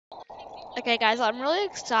Okay, guys, I'm really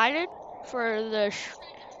excited for the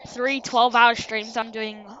 12-hour streams I'm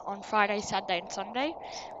doing on Friday, Saturday, and Sunday.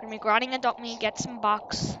 I'm gonna be grinding Adopt Me, get some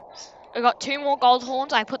bucks. I got 2 more gold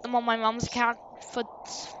horns. I put them on my mum's account for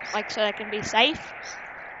so they can be safe.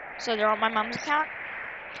 So they're on my mum's account.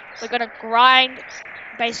 We're gonna grind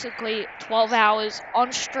basically 12 hours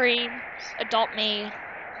on stream. Adopt Me.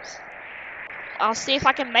 I'll see if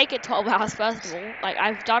I can make it 12 hours first of all. Like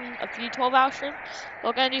I've done a few 12-hour streams.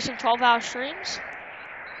 We're gonna do some 12-hour streams.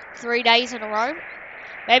 3 days in a row.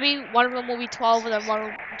 Maybe one of them will be 12 and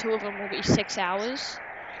then 2 of them will be 6 hours.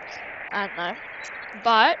 I don't know.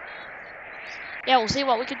 But, yeah, we'll see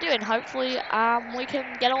what we can do. And hopefully we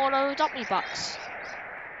can get a lot of Adopt Me bucks.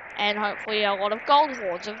 And hopefully a lot of gold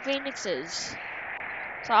horns and phoenixes.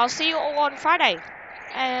 So I'll see you all on Friday.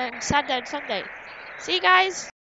 And Saturday and Sunday. See you guys!